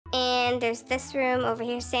And there's this room over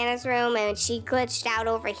here, Santa's room, and she glitched out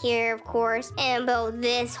over here, of course, and built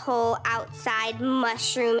this whole outside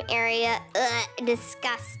mushroom area. Ugh,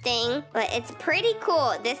 disgusting. But it's pretty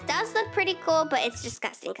cool. This does look pretty cool, but it's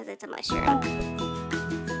disgusting because it's a mushroom.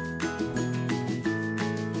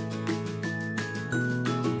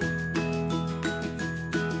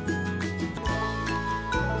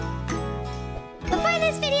 Before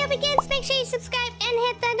this video begins, make sure you subscribe and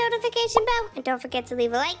hit that notification bell. And don't forget to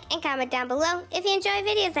leave a like and comment down below if you enjoy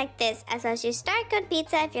videos like this, as well as your star code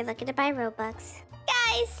pizza if you're looking to buy Robux.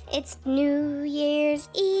 Guys, it's New Year's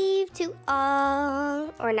Eve to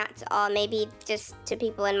all, or not to all, maybe just to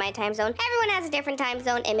people in my time zone. Everyone has a different time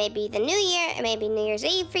zone. It may be the New Year, it may be New Year's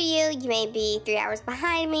Eve for you. You may be 3 hours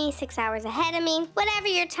behind me, 6 hours ahead of me. Whatever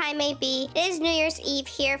your time may be, it is New Year's Eve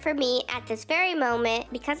here for me at this very moment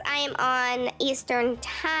because I am on Eastern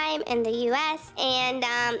time in the US. And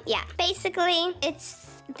yeah, basically it's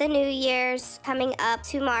the New Year's coming up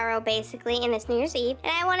tomorrow, basically, and it's New Year's Eve.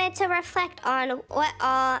 And I wanted to reflect on what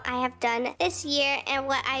all I have done this year and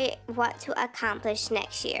what I want to accomplish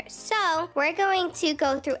next year. So we're going to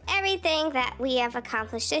go through everything that we have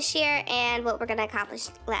accomplished this year and what we're going to accomplish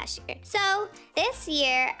last year. So this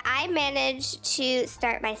year, I managed to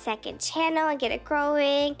start my second channel and get it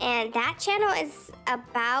growing. And that channel is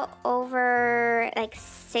about over like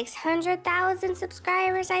 600,000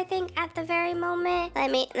 subscribers, I think, at the very moment.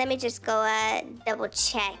 Let me just go double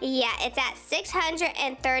check. Yeah, it's at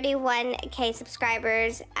 631k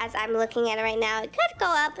subscribers as I'm looking at it right now. It could go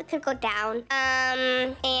up, it could go down.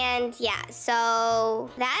 And yeah,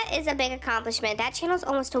 so that is a big accomplishment. That channel's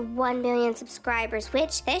almost to 1 million subscribers,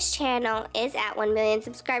 which this channel is at 1 million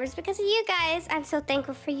subscribers because of you guys. I'm so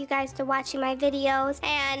thankful for you guys to watching my videos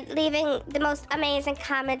and leaving the most amazing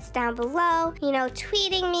comments down below. You know,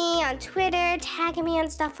 tweeting me on Twitter, tagging me on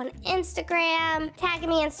stuff on Instagram, tagging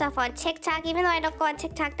me on stuff on TikTok, even though I don't go on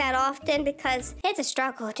TikTok that often because it's a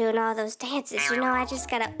struggle doing all those dances. You know, I just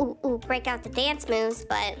gotta break out the dance moves.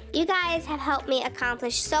 But you guys have helped me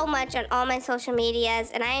accomplish so much on all my social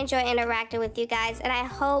medias, and I enjoy interacting with you guys. And I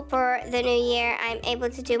hope for the new year I'm able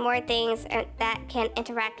to do more things that can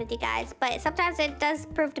interact with you guys. But sometimes it does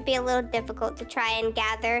prove to be a little difficult to try and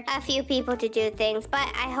gather a few people to do things.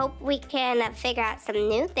 But I hope we can figure out some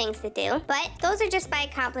new things to do. But those are just my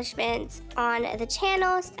accomplishments on the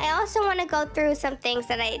channels. I also want to go through some things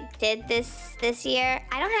that I did this year.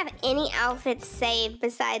 I don't have any outfits saved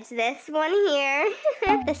besides this one here.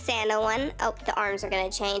 The Santa one. Oh, the arms are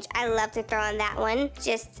gonna change. I love to throw on that one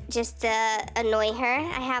just to annoy her.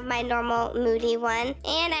 I have my normal moody one,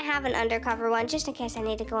 and I have an undercover one just in case I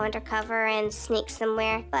need to go undercover and sneak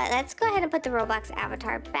somewhere. But let's go ahead and put the Roblox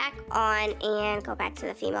avatar back on and go back to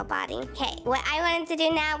the female body. Okay, what I wanted to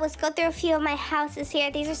do now was go through a few of my houses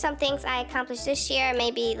here. These are some things I accomplished this year,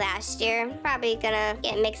 maybe last year. Probably gonna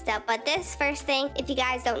get mixed up. But this first thing, if you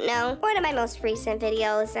guys don't know, one of my most recent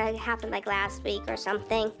videos that happened like last week or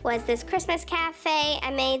something was this Christmas cafe.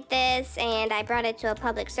 I made this and I brought it to a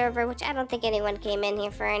public server, which I don't think anyone came in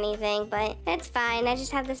here for anything, but it's fine. I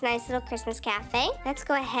just have this nice little Christmas cafe. Let's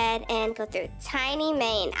go ahead and go through Tiny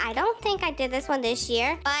Main. I don't think I did this one this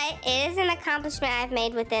year, but it is an accomplishment I've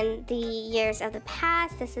made within the years of the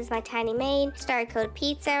past. This is my Tiny Main. Star code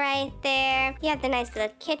pizza right there. You have the nice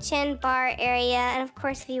little kitchen, bar area, and of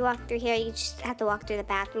course if you walk through here, you just have to walk through the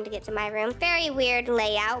bathroom to get to my room. Very weird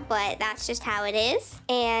layout, but that's just how it is.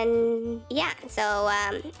 And yeah, so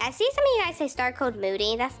I see some of you guys say star code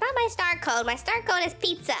Moody. That's not my star code. My star code is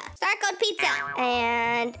pizza. Star code pizza.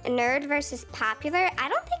 And nerd versus popular. I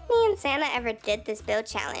don't think me and Santa ever did this build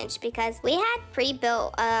challenge because we had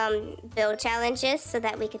pre-built build challenges so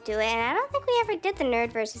that we could do it, and I don't think we ever did the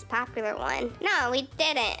nerd versus popular one. No, we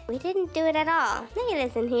didn't. We didn't do it at all. Look at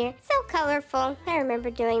this in here. So colorful. I remember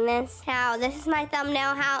doing this. Now, this is my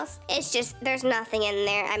thumbnail house. It's just, there's nothing in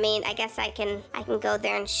there. I mean, I guess I can go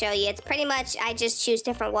there and show you. It's pretty much, I just choose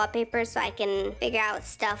different wallpapers so I can figure out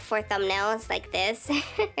stuff for thumbnails like this.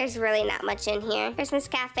 There's really not much in here. Christmas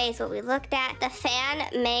cafe is what we looked at. The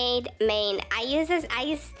fan-made main. I use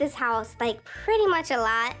this house like pretty much a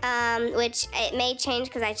lot, which it may change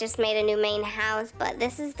because I just made a new main house, but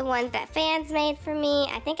this is the one that fans made for me.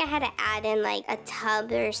 I think I had to add in like a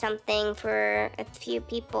tub or something thing for a few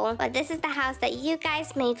people. But this is the house that you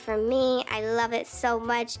guys made for me. I love it so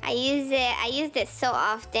much. I used it so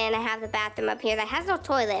often. I have the bathroom up here that has no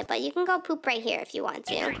toilet, but you can go poop right here if you want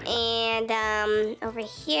to. And over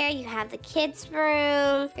here you have the kids'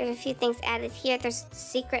 room. There's a few things added here. There's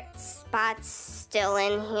secret spots still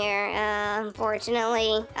in here,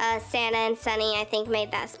 unfortunately. Santa and Sunny, I think,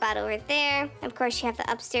 made that spot over there. Of course, you have the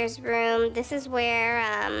upstairs room. This is where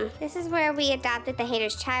we adopted the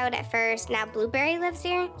hater's child at first. Now Blueberry lives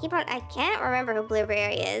here. I can't remember who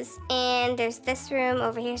Blueberry is. And there's this room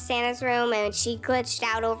over here, Santa's room, and she glitched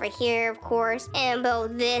out over here, of course, and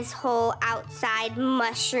built this whole outside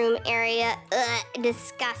mushroom area. Ugh,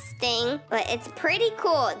 disgusting. But it's pretty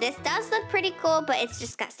cool. This does look pretty cool, but it's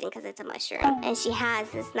disgusting because it's a mushroom. And she has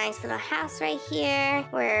this nice little house right here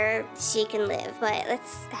where she can live. But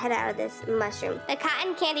let's head out of this mushroom. The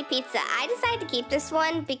cotton candy pizza. I decided to keep this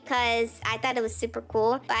one because I thought it was super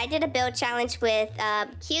cool. But I did a build challenge with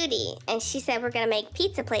Cutie, and she said we're gonna make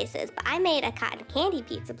pizza places. But I made a cotton candy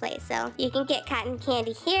pizza place, so you can get cotton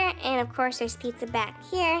candy here, and of course there's pizza back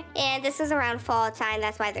here. And this is around fall time,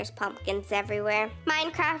 that's why there's pumpkins everywhere.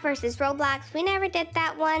 Minecraft versus Roblox. We never did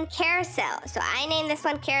that one. Carousel. So I named this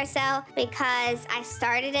one Carousel because I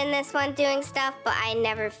started in this one doing stuff, but I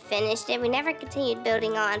never finished it. We never continued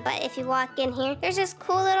building on. But if you walk in here, there's this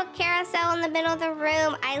cool little carousel in the middle of the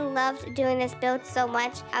room. I loved doing this build so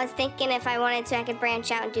much. I was thinking if I wanted to, I could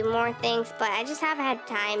branch out and do more things, but I just haven't had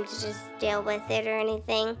time to just deal with it or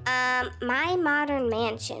anything. My modern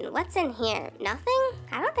mansion. What's in here? Nothing?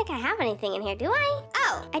 I don't think I have anything in here, do I?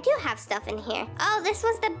 Oh, I do have stuff in here. Oh, this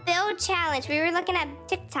was the build challenge. We were looking at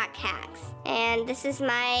TikTok hacks. And this is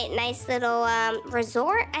my nice little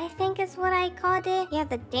resort, I think is what I called it. You have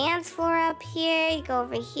the dance floor up here. You go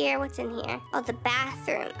over here. What's in here? Oh, the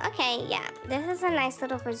bathroom. Okay, yeah. This is a nice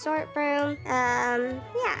little resort room.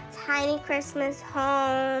 Yeah, tiny Christmas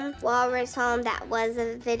home. Walrus home. That was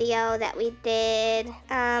a video that we did.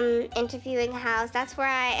 Interviewing house. That's where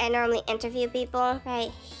I normally interview people.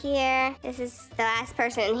 Right here. This is the last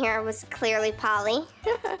person in here was clearly Polly.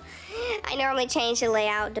 I normally change the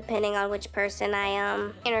layout depending on which person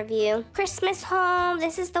I interview. Christmas home.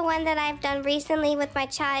 This is the one that I've done recently with my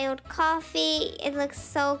child. Coffee. It looks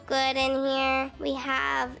so good in here. We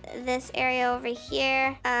have this area over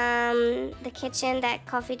here. The kitchen that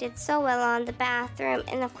Coffee did so well on. The bathroom.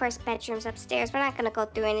 And of course bedrooms upstairs. We're not gonna go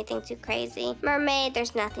through anything too crazy. Mermaid.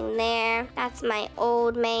 There's nothing there. That's my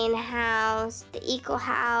old main house. The eco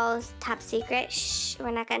house. Top secret. Shh.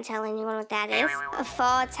 We're not gonna tell anyone what that is. A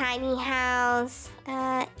fall tiny house.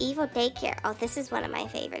 Evil daycare. Oh, this is one of my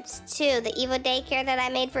favorites too. The evil daycare that I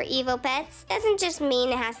made for evil pets doesn't just mean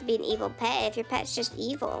it has to be an evil pet. If your pet's just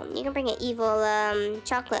evil, you can bring an evil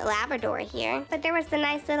chocolate Labrador here. But there was the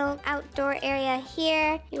nice little outdoor area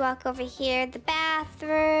here. You walk over here, the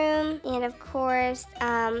bathroom, and of course,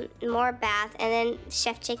 more bath, and then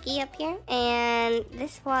Chef Chicky up here. And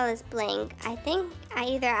this wall is blank. I think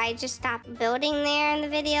either I just stopped building there in the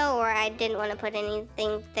video, or I didn't want to put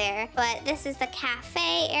anything there. But this is the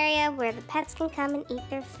cafe area where the pets can come and eat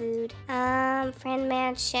their food. Friend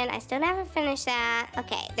mansion. I still never finished that.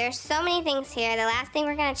 Okay, there's so many things here. The last thing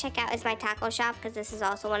we're gonna check out is my taco shop, because this is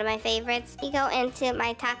also one of my favorites. You go into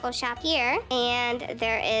my taco shop here, and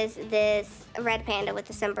there is this red panda with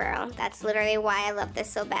the sombrero. That's literally why I love this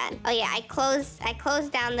so bad. Oh yeah, I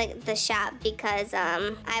closed down the shop because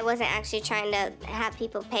I wasn't actually trying to have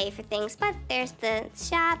people pay for things. But there's the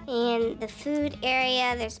shop and the food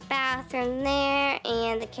area. There's bathroom there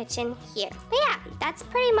and the kitchen here. But yeah, that's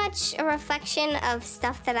pretty much a reflection of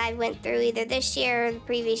stuff that I went through either this year or the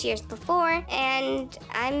previous years before. And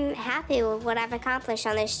I'm happy with what I've accomplished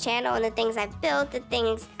on this channel and the things I've built, the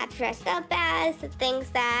things I've dressed up as, the things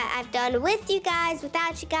that I've done with you guys,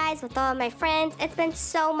 without you guys, with all of my friends. It's been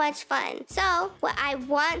so much fun. So what I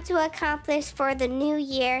want to accomplish for the new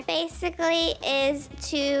year basically is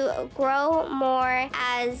to grow more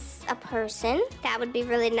as a person. That would be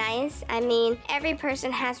really nice. I mean, every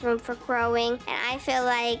person has room for growing, and I feel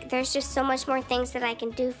like there's just so much more things that I can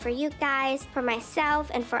do for you guys, for myself,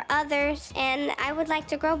 and for others, and I would like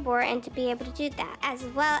to grow more and to be able to do that, as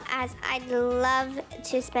well as I'd love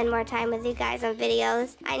to spend more time with you guys on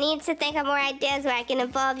videos. I need to think of more ideas where I can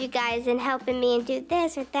involve you guys in helping me and do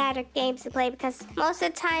this or that or games to play, because most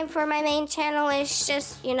of the time for my main channel is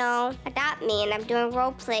just, you know, adopt me, and I'm doing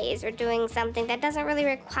role plays or doing something that doesn't really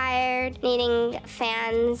require needing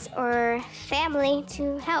fans or family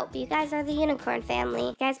to help. You guys are the unicorn family.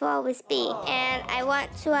 You guys will always be. And I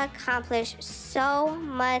want to accomplish so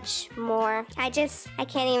much more. I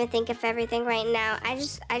can't even think of everything right now. I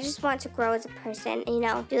just want to grow as a person, you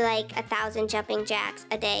know, do like 1,000 jumping jacks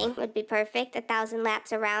a day would be perfect. 1,000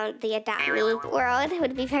 laps around the Adopt Me world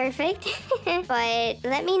would be perfect. But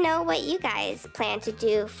let me know what you guys plan to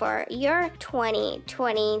do for your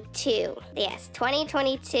 2022. Yes,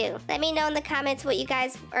 2022. Let me know in the comments what you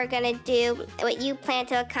guys are gonna do, what you plan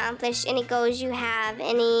to accomplish, any goals you have,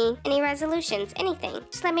 any resolutions, anything.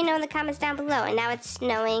 Just let me know in the comments down below. And now it's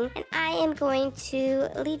snowing, and I am going to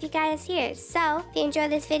leave you guys here. So if you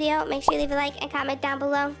enjoyed this video, make sure you leave a like and comment down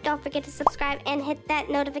below. Don't forget to subscribe and hit that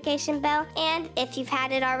notification bell. And if you've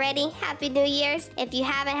had it already, Happy New Year's. If you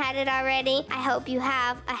haven't had it already, I hope you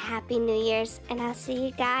have a Happy New Year's. And I'll see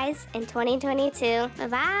you guys in 2022.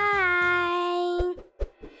 Bye-bye.